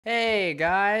Hey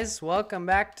guys, welcome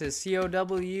back to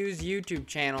Seeodoubleyou's YouTube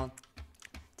channel.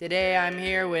 Today I'm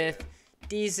here with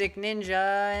D-Sick Ninja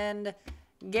and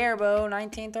Garbo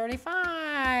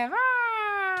 1935.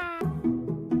 Ah!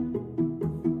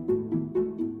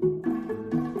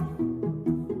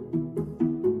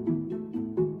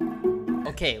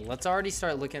 Okay, let's already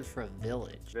start looking for a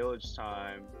village. Village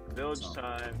time. Village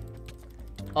time.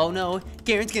 Oh no,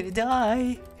 Garen's gonna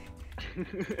die.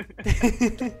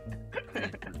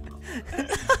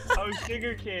 Oh,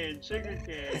 sugarcane,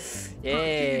 sugarcane.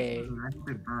 Yay.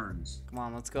 It burns. Come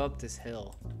on, let's go up this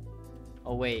hill.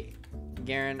 Oh wait,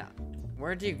 Garen,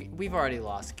 where'd you? We've already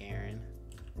lost Garen.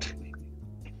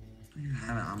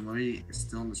 I'm literally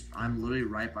still in this. I'm literally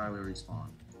right by where we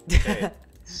spawn. Okay,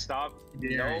 stop.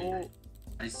 Dairy. No.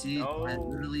 I see. No. I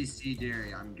literally see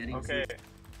Dairy. I'm getting. Okay.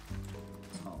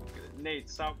 Oh. Nate,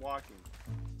 stop walking.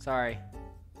 Sorry.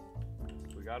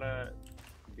 We gotta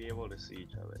be able to see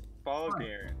each other. Follow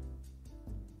Garen.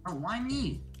 Oh, why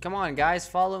me? Come on, guys,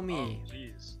 follow Oh, me.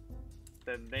 jeez.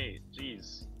 Then Nate,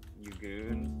 jeez. You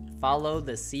goon. Follow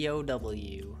the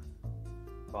COW.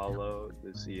 Follow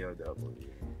the COW.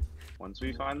 Once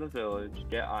we find the village,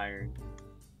 get iron.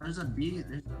 There's a bee.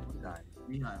 There's a guy.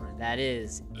 Beehive right there. That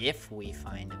is, if we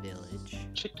find a village.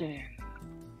 Chicken.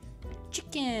 To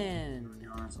Chicken. be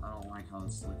honest, I don't like how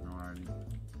it's looking already.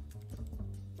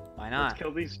 Why Let's not?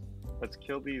 kill these. Let's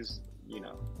kill these. You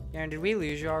know. Garen, did we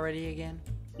lose you already again?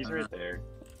 He's right there.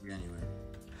 Yeah, anyway.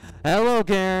 Hello,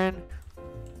 Garen.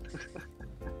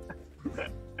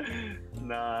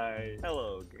 Nice.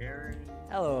 Hello, Garen.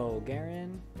 Hello,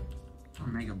 Garen. I'm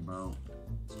gonna make a boat.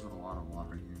 There's a lot of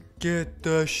water here. Get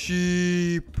the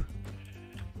sheep.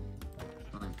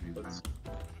 Nothing pretty bad. Let's-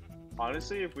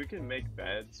 Honestly, if we can make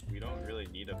beds, we don't really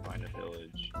need to find a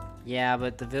village. Yeah,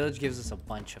 but the village gives us a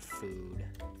bunch of food.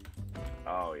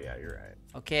 Oh yeah, you're right.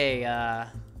 Okay,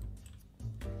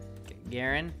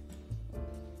 Garen.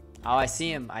 Oh, I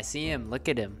see him. I see him. Look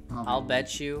at him. Oh, I'll man.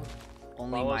 bet you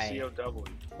Follow COW,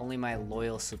 only my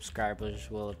loyal subscribers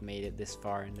will have made it this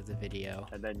far into the video.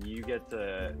 and then you get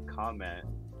to comment,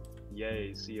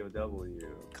 "Yay COW."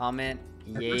 Comment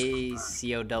yay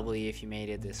COW if you made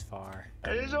it this far.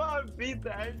 I just want to beat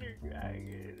the Ender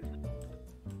Dragon.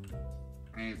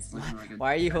 Hey, it's looking like a.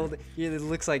 Why are you holding? It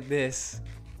looks like this.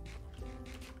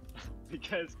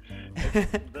 Because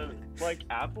the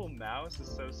Apple mouse is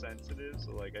so sensitive,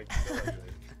 so like I can go like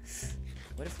this.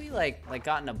 What if we like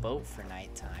got in a boat for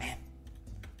nighttime?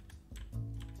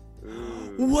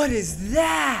 Ooh. What is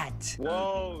that?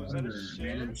 Whoa, is that a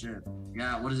Random ship? ship.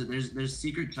 Yeah, what is it? There's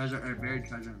secret treasure or buried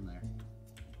treasure in there.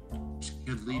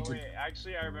 Could lead Oh to. wait,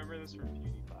 actually I remember this from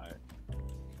PewDiePie.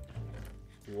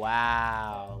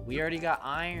 Wow, we already got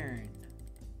iron.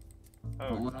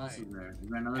 Oh, what nice. else is there? Is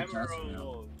there another chest? No.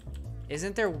 Emerald.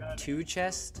 Isn't there 2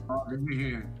 chests? Oh,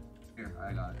 here. Here,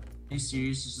 I got it. Are you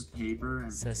serious? This is paper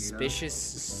and Suspicious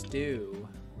stew.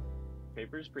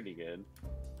 Paper's pretty good.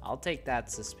 I'll take that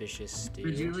suspicious potatoes?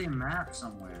 There's stew. usually a map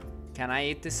somewhere. Can I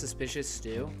eat this suspicious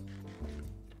stew?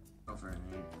 Go for it,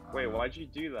 Nate. Wait, why'd you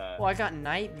do that? Well, I got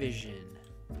night vision.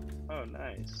 Oh,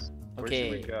 nice. Where Okay,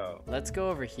 should we go? let's go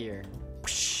over here. Are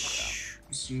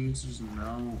you serious? There's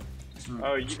no.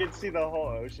 Oh, you can see the whole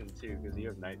ocean too, because you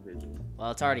have night vision. Well,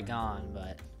 it's already gone,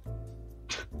 but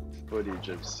Footage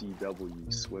of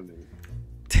CW swimming.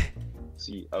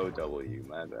 COW,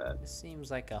 my bad. this seems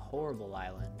like a horrible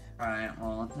island. Alright,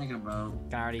 well, let's make a boat.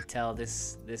 Can already tell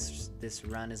this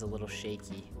run is a little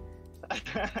shaky.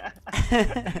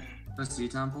 The sea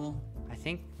temple? I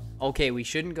think. Okay, we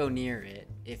shouldn't go near it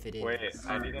if it is. Wait,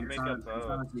 I need to It's make not a It's not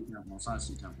boat. a sea temple. It's not a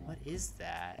sea temple. What is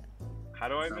that? How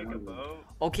do I Is that make a one of the- boat?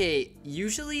 Okay,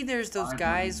 usually there's those I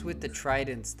guys don't- with the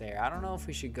tridents there. I don't know if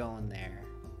we should go in there.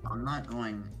 I'm not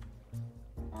going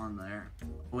on there.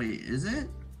 Wait, is it?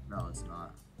 No, it's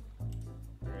not.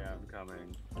 Yeah, I'm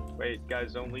coming. Wait,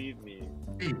 guys, don't leave me.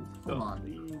 Hey, hold Don't on.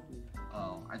 leave me.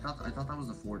 Oh, I thought that was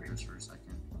a fortress for a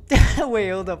second. Wait,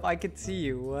 hold up. I can see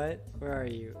you. What? Where are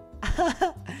you?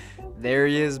 There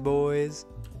he is, boys.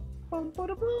 Is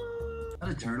that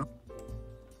a turtle?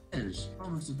 It is.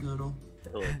 Almost a turtle.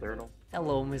 Hello, turtle.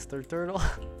 Hello, Mr. Turtle.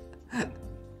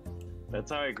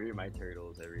 That's how I greet my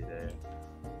turtles every day.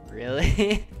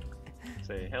 Really?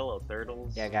 Say, hello,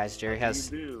 turtles. Yeah, guys. Jerry How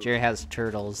has you do?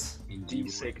 turtles.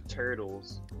 D-sick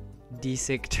turtles.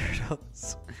 D-sick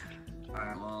turtles.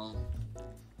 Alright, well,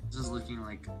 this is looking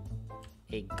like.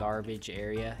 A garbage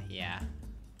area. Yeah.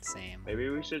 Same. Maybe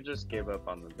we should just give up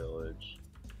on the village.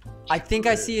 I think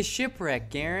I see a shipwreck,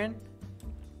 Garen.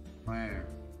 Where?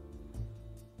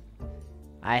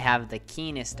 I have the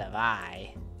keenest of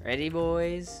eye. Ready,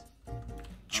 boys? I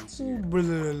don't see it.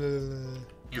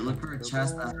 Hey, look for a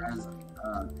chest that has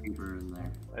paper in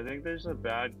there. I think there's a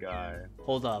bad guy.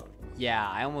 Hold up. Yeah,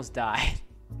 I almost died.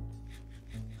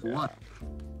 Yeah. What?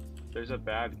 There's a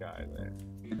bad guy there.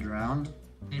 You drowned?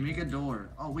 Hey, make a door.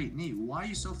 Oh wait, Nate, why are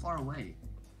you so far away?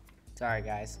 Sorry,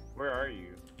 guys. Where are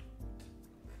you?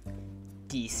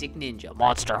 D-Sick Ninja,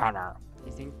 Monster Hunter.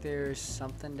 You think there's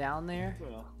something down there?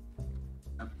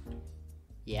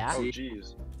 Yeah? Oh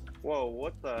jeez. Whoa,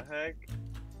 what the heck?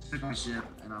 Took my ship,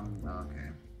 and I'm okay.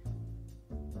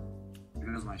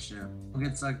 There goes my ship. We'll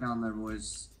get stuck down there,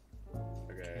 boys.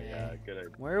 Okay, yeah, good idea.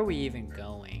 Where are we even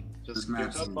going? Just This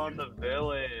map's give up on the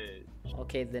village.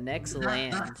 Okay, the next That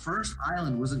land. first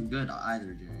island wasn't good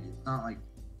either, Jerry. It's not like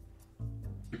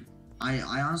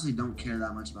I honestly don't care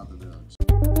that much about the village.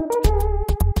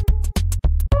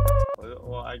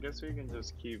 Well, I guess we can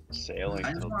just keep sailing.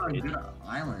 I just till want a day. good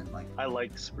island, like I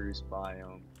like spruce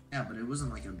biome. yeah, but it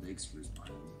wasn't like a big spruce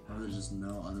pine. There's just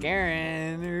no other.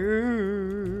 Garen.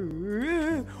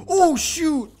 Oh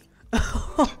shoot!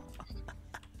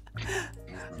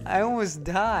 I almost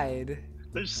died.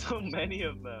 There's so many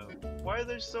of them. Why are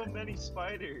there so many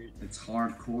spiders? It's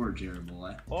hardcore, Jerry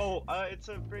boy. Oh, it's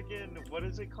a freaking, what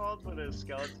is it called when a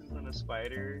skeleton's and a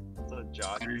spider? It's a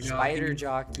jockey. Spider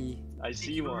jockey. I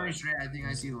see one. Straight, I think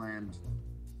I see land.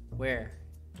 Where?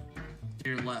 To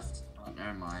your left. Oh,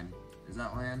 never mind. Is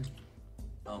that land?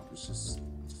 Oh, it's just a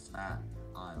fat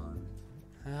island.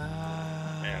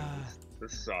 Man,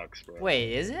 this sucks, bro.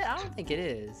 Wait, is it? I don't think it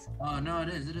is. Oh no, it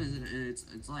is. It is.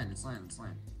 It's land. It's land. It's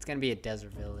land. It's gonna be a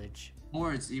desert village.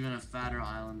 Or it's even a fatter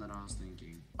island than I was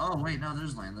thinking. Oh wait, no,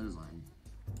 there's land. There's land.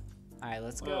 All right,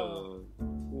 let's go.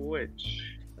 Which?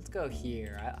 Let's go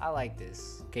here. I like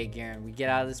this. Okay, Garen, we get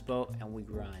out of this boat and we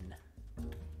run.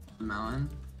 The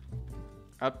mountain.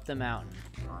 Up the mountain.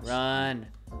 Gosh. Run.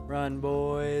 Run,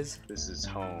 boys. This is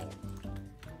home.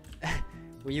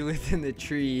 We lived in the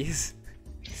trees.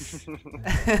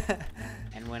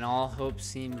 And when all hope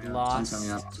seemed lost,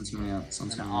 Sun's coming up. Sun's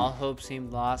when coming all up. hope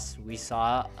seemed lost, we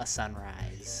saw a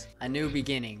sunrise. A new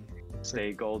beginning.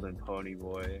 Stay golden, pony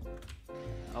boy.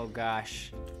 Oh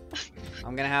gosh.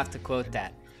 I'm gonna have to quote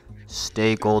that.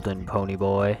 Stay golden, pony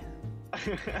boy.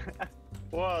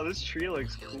 Wow, this tree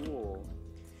looks cool.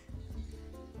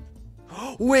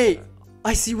 Wait!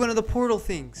 I see one of the portal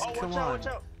things. Oh, Come watch out, on. watch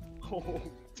out! Oh,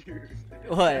 dude.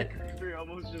 What? That creeper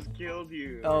almost just killed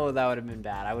you. Oh, that would have been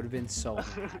bad. I would have been so mad.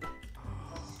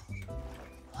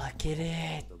 Look at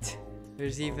it.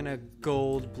 There's even a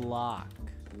gold block.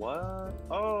 What?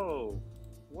 Oh,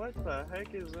 what the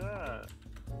heck is that?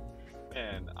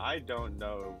 Man, I don't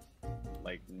know,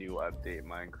 like, new update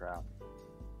Minecraft.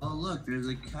 Oh look, there's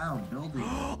a cow building.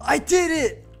 I did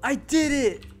it! I did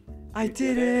it! I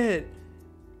did it!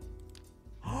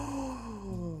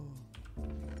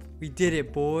 We did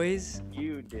it, boys.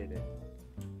 You did it.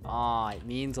 Aw, it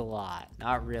means a lot.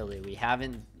 Not really. We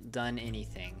haven't done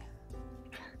anything.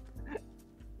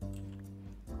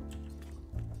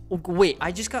 Oh, wait,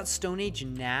 I just got Stone Age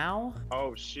now?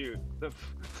 Oh shoot.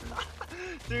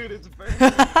 Dude, it's burning.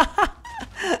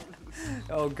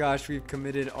 Oh gosh, we've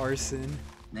committed arson.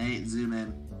 Nate, zoom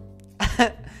in.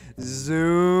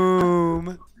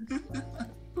 Zoom.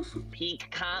 Peak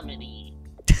comedy.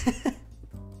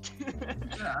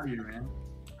 Get out of here, man.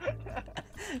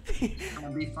 It's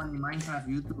gonna be funny Minecraft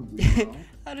YouTube video.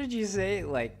 How did you say it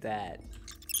like that?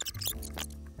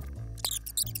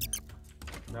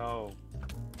 No.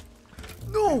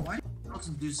 No! Why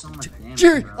do you do so much damage,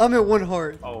 Jerry, bro? I'm at 1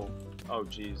 heart. Oh. Oh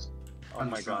jeez. Oh Run,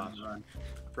 my run, gosh. run.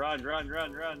 Run, run,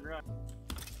 run, run, run.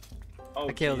 Oh,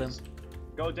 I killed jeez.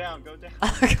 Go down, go down.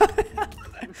 Hey,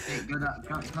 go down,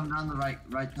 come down the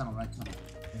right tunnel, right tunnel.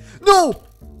 No!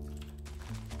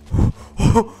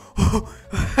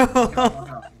 Walk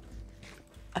out.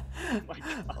 My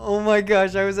God. Oh my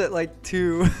gosh, I was at like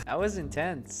 2. That was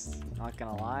intense, not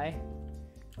gonna lie.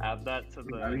 Add that to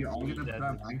the. Are we all gonna put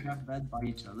our dead- Minecraft bed by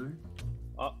each other?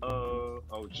 Uh-oh.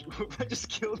 Oh, I just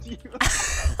killed you.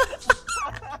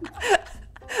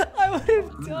 I would In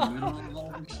have the died. middle of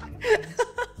all this shit?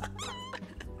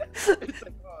 It's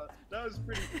like, oh, that was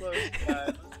pretty close,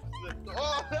 guys.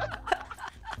 Oh!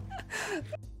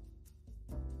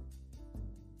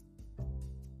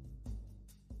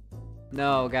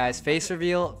 No, guys, face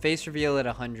reveal at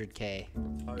 100K.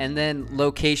 And then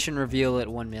location reveal at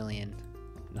 1 million.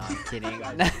 No, I'm kidding.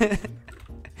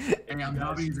 Hey, I'm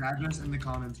dropping his address in the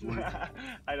comments. Boys.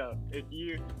 I know. If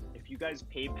you guys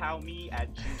PayPal me at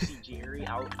Juicy Jerry,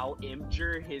 I'll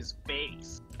injure his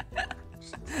face.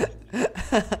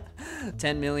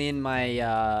 10 million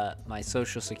my my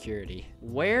social security.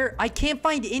 Where? I can't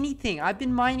find anything. I've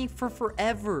been mining for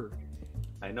forever.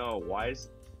 I know. Why is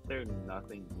there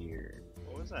nothing here?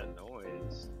 was that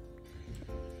noise?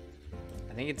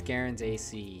 I think it's Garen's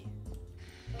AC.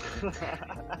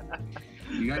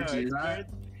 You guys hear that?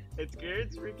 It's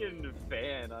Garrett's freaking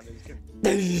fan on his computer.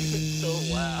 It's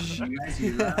so loud. You guys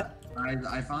hear that?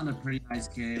 I found a pretty nice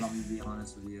cave, I'm gonna be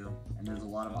honest with you. And there's a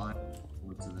lot of iron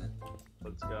parts of it.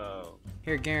 Let's go.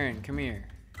 Here, Garen, come here.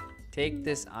 Take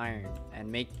this iron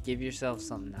and give yourself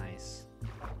something nice.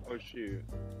 Oh shoot.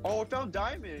 Oh, I found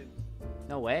diamond.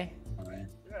 No way. Alright.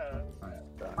 Yeah. Alright.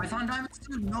 I found diamonds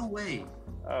too, no way.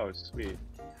 Oh, sweet.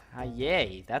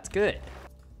 Yay, that's good.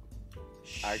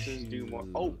 Access do more.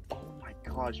 Oh my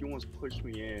gosh, you almost pushed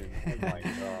me in. Oh my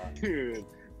god. Dude,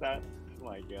 that, oh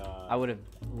my god. I would have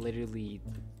literally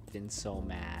been so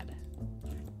mad.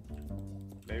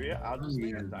 Maybe I'll just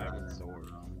make a diamond sword.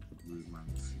 Lose my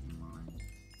mind.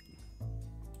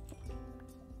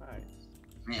 Nice.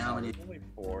 Hey, how many? There's only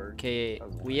 4. Okay,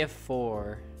 we have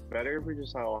 4. Better if we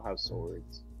just all have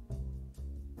swords.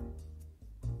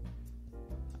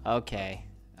 Okay.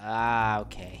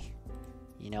 Okay.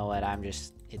 You know what?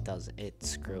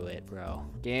 Screw it, bro.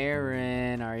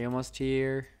 Garen, are you almost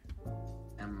here?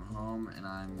 I'm home and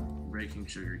I'm breaking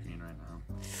sugarcane right now.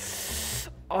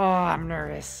 Oh, I'm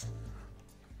nervous.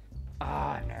 Oh,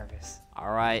 I'm nervous.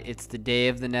 All right, it's the day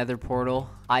of the Nether portal.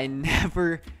 I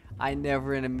never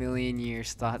in a million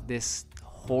years thought this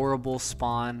horrible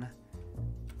spawn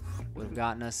would have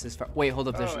gotten us this far. Wait, hold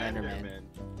up. There's an Enderman.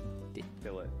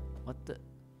 Kill it. What the?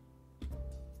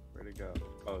 Where'd it go?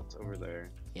 Oh, it's over there.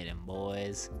 Get him,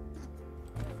 boys.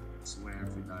 I swear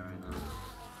if we die right now.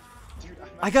 Dude,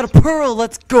 I got a pearl.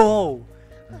 Let's go.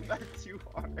 I'm not too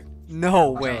hard.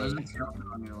 No Watch out, way. there's a skeleton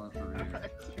on your left over I'm here.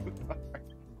 not too hard.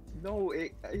 No,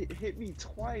 it hit me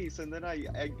twice, and then I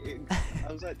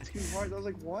was at too hard. I was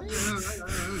like, what?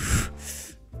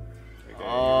 Okay,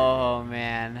 Oh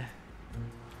man.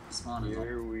 Spawn is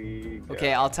here we go.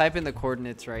 Okay, I'll type in the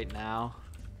coordinates right now.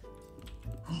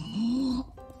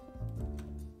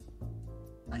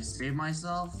 I saved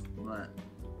myself, but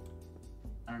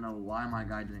I don't know why my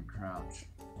guy didn't crouch.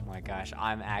 Oh my gosh,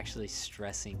 I'm actually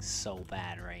stressing so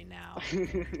bad right now.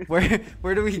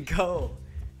 Where do we go?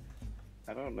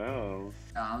 I don't know.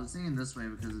 I was thinking this way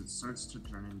because it starts to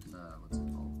turn into what's it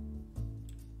called?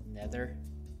 Nether?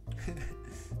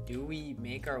 Do we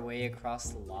make our way across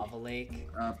the lava lake?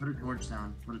 Put a torch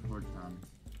down. Put a torch down.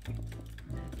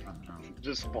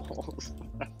 Just falls.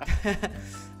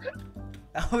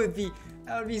 That would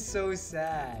be so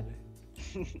sad.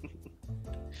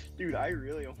 Dude, I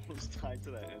really almost died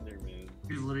to that Enderman.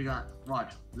 We've literally got.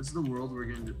 Watch. This is the world we're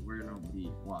gonna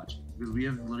be. Watch, because we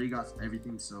have literally got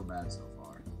everything so bad so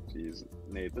far. Jeez,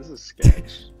 Nate, this is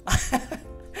sketch.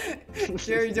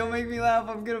 Jerry, don't make me laugh.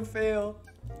 I'm gonna fail.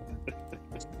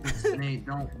 Nate,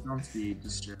 don't speed.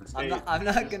 Just chill. I'm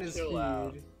not gonna chill speed.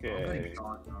 out. Okay.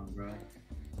 Bro.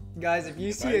 Guys, if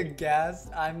you see a gas,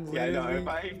 I'm Yeah, literally. no, if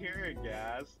I hear a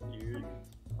gas, you.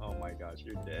 Oh my gosh,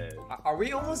 you're dead. Are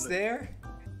we almost there?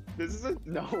 This is a.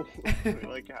 No. We're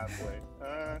like halfway.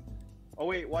 Oh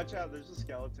wait, watch out. There's a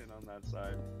skeleton on that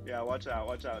side. Yeah, watch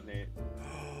out, Nate.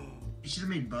 You should have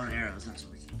made bow and arrows. That's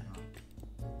what we should have.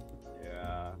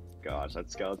 Yeah. Gosh, that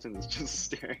skeleton is just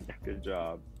staring at. Good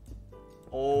job.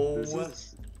 Oh. This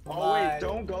is. Oh my. wait,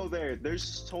 don't go there. There's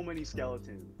so many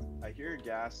skeletons. I hear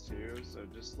gas too, so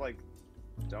just like,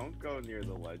 don't go near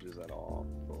the ledges at all.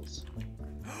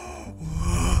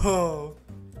 Whoa.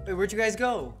 Wait, where'd you guys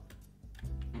go?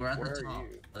 We're at Where the are top.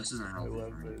 you? This isn't I healthy.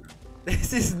 love for it. you.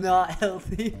 This is not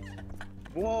healthy.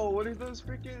 Whoa, what are those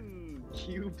freaking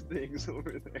cube things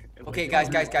over there? Okay,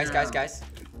 Like,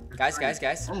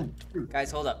 guys. Oh, dude.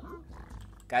 Guys, hold up.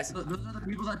 Guys, Those are the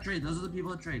people that trade. Those are the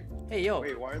people that trade. hey, yo.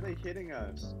 Wait, why are they hitting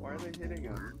us? Why are they hitting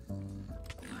us?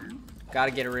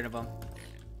 Gotta get rid of them.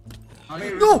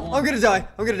 Okay, No, hold I'm on.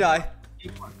 gonna die.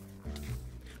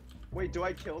 Wait, do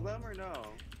I kill them or no?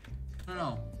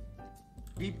 No.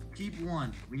 Keep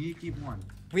one. We need to keep one.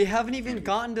 We haven't even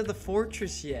gotten to the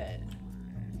fortress yet.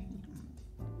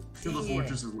 Kill the Dang it.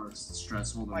 fortress is less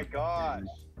stressful Oh than. my gosh.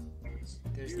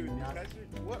 There's Dude, these nothing.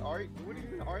 guys are, what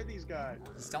even are these guys?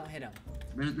 Just don't hit him.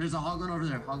 There's a hoglin over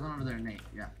there. Hoglin over there, Nate.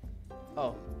 Yeah.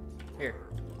 Oh, here.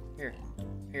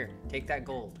 Take that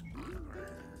gold.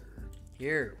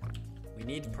 Here. We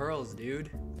need pearls,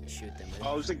 dude. Shoot them.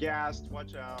 Oh, there's a ghast.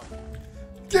 Watch out.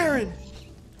 Garen!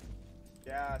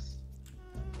 Ghast.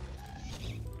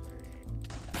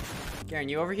 Garen,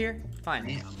 you over here? Fine.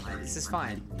 Nate, This is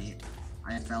fine. Nate,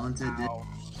 I fell into this. Ow.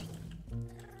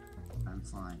 I'm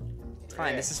fine. It's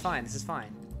fine. This is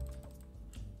fine.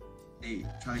 Hey,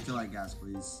 try to kill that gas,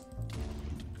 please.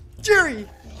 Jerry!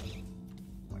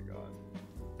 Oh my god.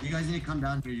 You guys need to come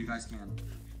down here. You guys can.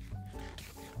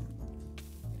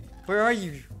 Where are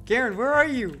you? Garen, where are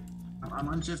you? I'm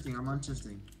unshifting. I'm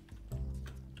unshifting.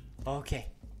 Okay.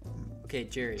 Okay,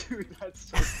 Jerry. Dude,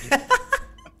 that's so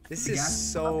This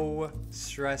is so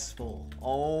stressful.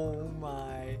 Oh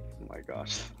my. Oh my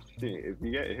gosh. Dude, if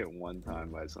you get hit one time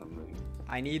by something.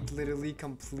 I need literally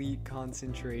complete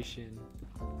concentration.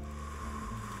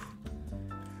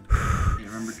 Okay,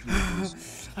 remember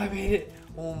I made it.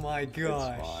 Oh my It's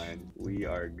gosh. fine. We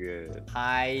are good.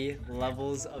 High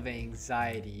levels of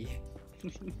anxiety.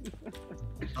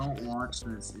 don't watch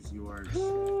this if you are.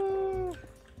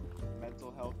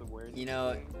 Mental health awareness. You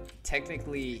know,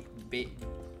 technically,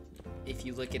 if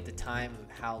you look at the time of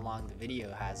how long the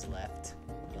video has left,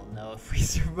 you'll know if we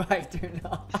survived or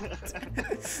not.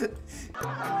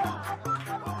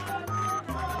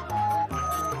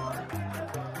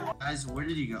 Guys, where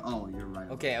did he go? Oh, you're right.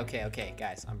 Okay,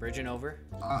 guys, I'm bridging over.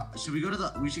 Should we go to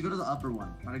the? We should go to the upper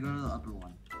one. Try to go to the upper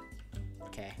one.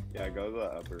 Okay. Yeah, go to the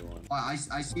upper one. Oh, I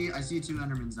see two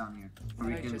Endermans down here.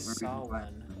 Where I just saw fight.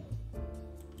 one.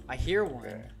 I hear one.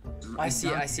 Okay. I see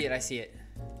it.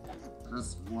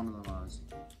 That's one of those.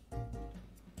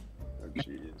 Oh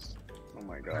jeez. Oh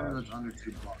my Remember gosh. that's under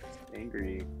 2 blocks.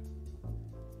 Angry.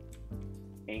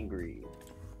 Angry.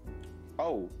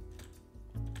 Oh.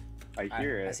 I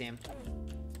hear it. I see him.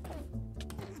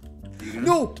 You good?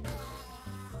 No!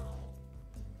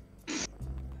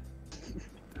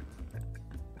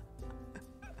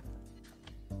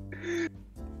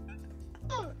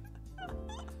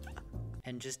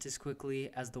 And just as quickly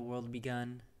as the world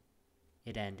begun,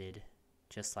 it ended.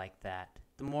 Just like that.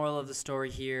 The moral of the story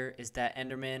here is that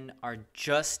Endermen are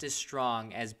just as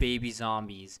strong as baby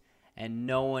zombies, and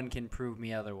no one can prove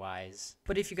me otherwise.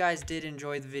 But if you guys did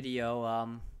enjoy the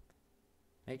video,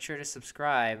 make sure to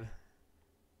subscribe.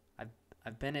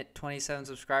 I've been at 27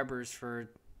 subscribers for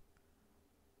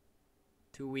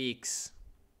 2 weeks.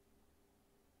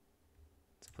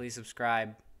 So please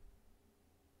subscribe.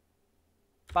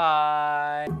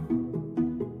 Bye.